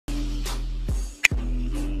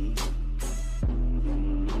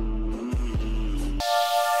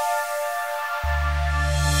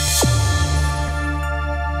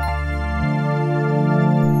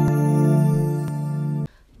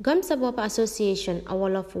Bopa Association, a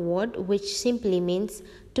Wolof word which simply means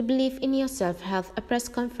to believe in yourself, held a press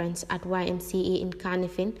conference at YMCA in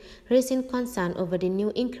Kanifing, raising concern over the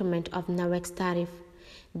new increment of Nawec'S tariff.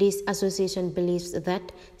 This association believes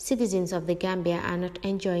that citizens of the Gambia are not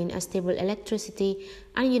enjoying a stable electricity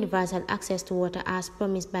and universal access to water as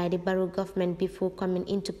promised by the Barrow government before coming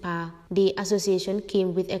into power. The association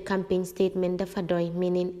came with a campaign statement, Dafadoy,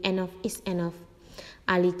 meaning enough is enough.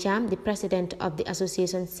 Ali Cham, the president of the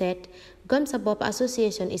association, said Bopa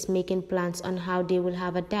Association is making plans on how they will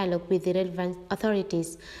have a dialogue with the relevant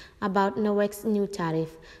authorities about Nawec'S new tariff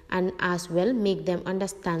and as well make them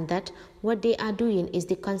understand that what they are doing is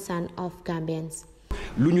the concern of Gambians.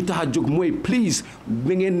 Please,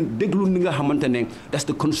 that's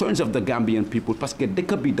the concerns of the Gambian people parce que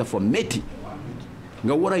dëkk bi dafa metti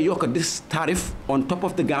nga wara yok this tariff on top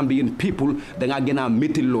of the Gambian people da nga gëna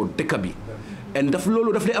metti lo dëkk bi. And daf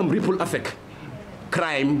lay am ripple effect.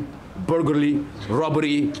 Crime, burglary,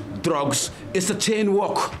 robbery, drugs, it's a chain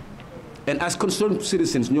walk. And as concerned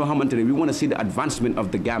citizens, we want to see the advancement of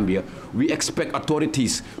the Gambia. We expect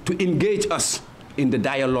authorities to engage us in the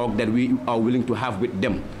dialogue that we are willing to have with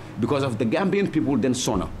them. Because of the Gambian people, then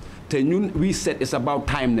sooner. We said it's about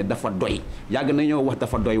time that Dafadoy. What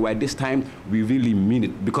Dafadoy, why this time we really mean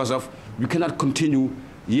it. Because of we cannot continue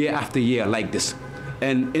year after year like this.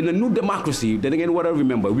 And in a new democracy, then again, what I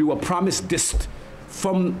remember, we were promised this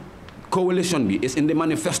from Coalition B. It's in the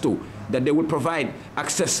manifesto that they would provide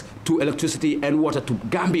access to electricity and water to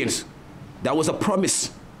Gambians. That was a promise,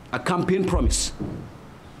 a campaign promise.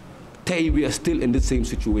 Today, we are still in the same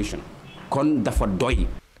situation. Kon dafa doy.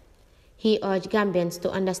 He urged Gambians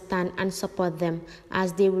to understand and support them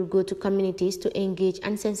as they will go to communities to engage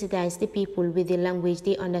and sensitize the people with the language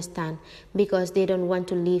they understand because they don't want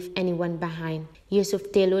to leave anyone behind. Yusuf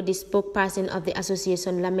Telo, the spokesperson of the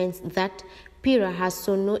association, laments that PIRA has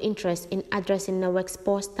shown no interest in addressing Nawec'S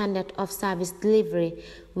poor standard of service delivery,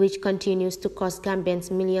 which continues to cost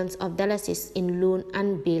Gambians millions of dollars in loan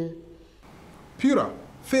and bill. PIRA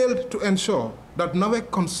failed to ensure that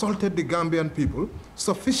Nawec consulted the Gambian people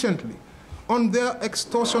sufficiently on their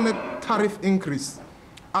extortionate tariff increase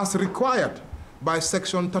as required by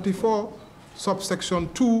Section 34, subsection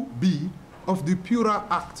 2B of the PURA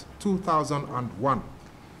Act 2001,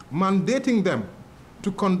 mandating them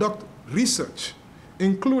to conduct research,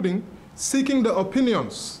 including seeking the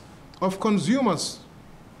opinions of consumers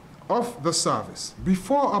of the service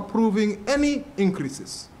before approving any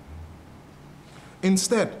increases.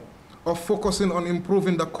 Instead of focusing on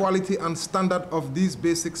improving the quality and standard of these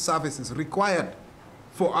basic services required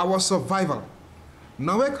for our survival,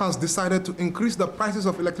 Nawec has decided to increase the prices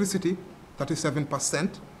of electricity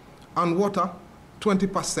 37% and water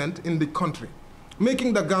 20% in the country,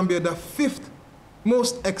 making the Gambia the 5th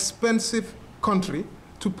most expensive country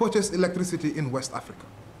to purchase electricity in West Africa.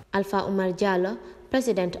 Alpha Umar Jallo,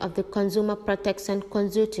 president of the Consumer Protection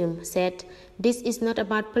Consortium, said this is not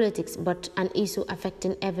about politics but an issue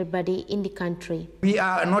affecting everybody in the country. We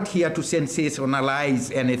are not here to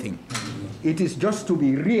sensationalize anything. It is just to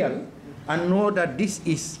be real and know that this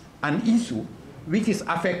is an issue which is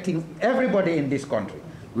affecting everybody in this country.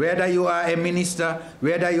 Whether you are a minister,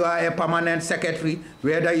 whether you are a permanent secretary,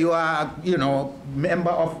 whether you are,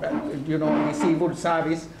 member of, the civil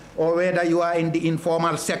service, or whether you are in the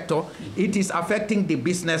informal sector, it is affecting the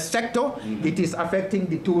business sector, it is affecting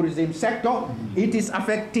the tourism sector, it is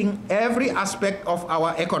affecting every aspect of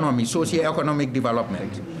our economy, socio-economic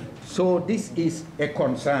development. So this is a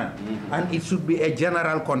concern, and it should be a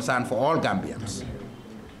general concern for all Gambians.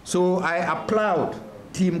 So I applaud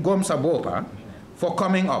Team Bopa for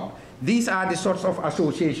coming up. These are the sorts of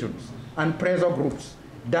associations and pressure groups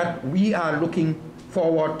that we are looking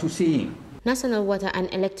forward to seeing. National Water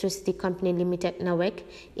and Electricity Company Limited (NAWEC)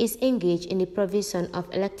 is engaged in the provision of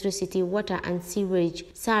electricity, water and sewage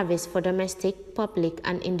service for domestic, public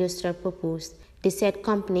and industrial purposes. The said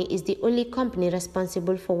company is the only company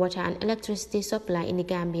responsible for water and electricity supply in the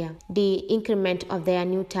Gambia. The increment of their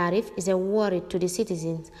new tariff is a worry to the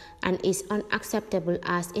citizens and is unacceptable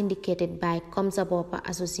as indicated by Bopa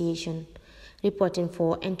Association. Reporting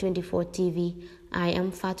for N24 TV, I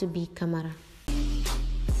am Fatou B. Kamara.